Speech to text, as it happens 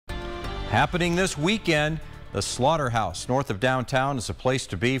Happening this weekend, the Slaughterhouse north of downtown is a place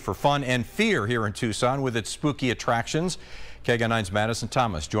to be for fun and fear here in Tucson with its spooky attractions. KGUN 9's Madison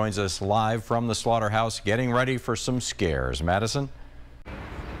Thomas joins us live from the Slaughterhouse, getting ready for some scares. Madison?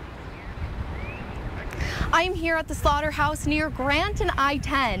 I'm here at the Slaughterhouse near Grant and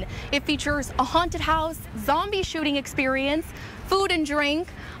I-10. It features a haunted house, zombie shooting experience, food and drink,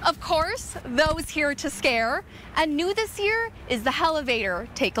 of course, those here to scare. And new this year is the Hellavator.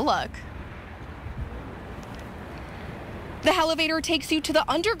 Take a look. The Hellavator takes you to the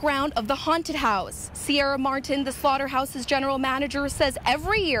underground of the haunted house. Sierra Martin, the Slaughterhouse's general manager, says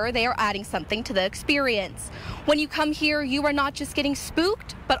every year they are adding something to the experience. When you come here, you are not just getting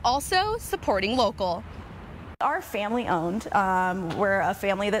spooked, but also supporting local. Our family owned. We're a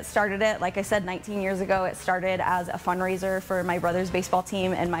family that started it, like I said, 19 years ago. It started as a fundraiser for my brother's baseball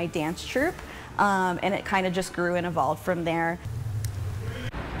team and my dance troupe, and it kind of just grew and evolved from there.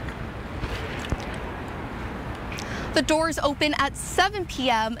 The doors open at 7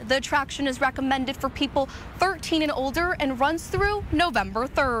 p.m. The attraction is recommended for people 13 and older and runs through November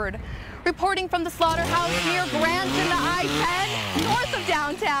 3rd. Reporting from the Slaughterhouse near Grant and the I-10, north of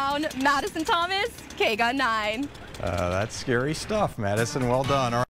downtown, Madison Thomas, KGUN 9. That's scary stuff, Madison. Well done.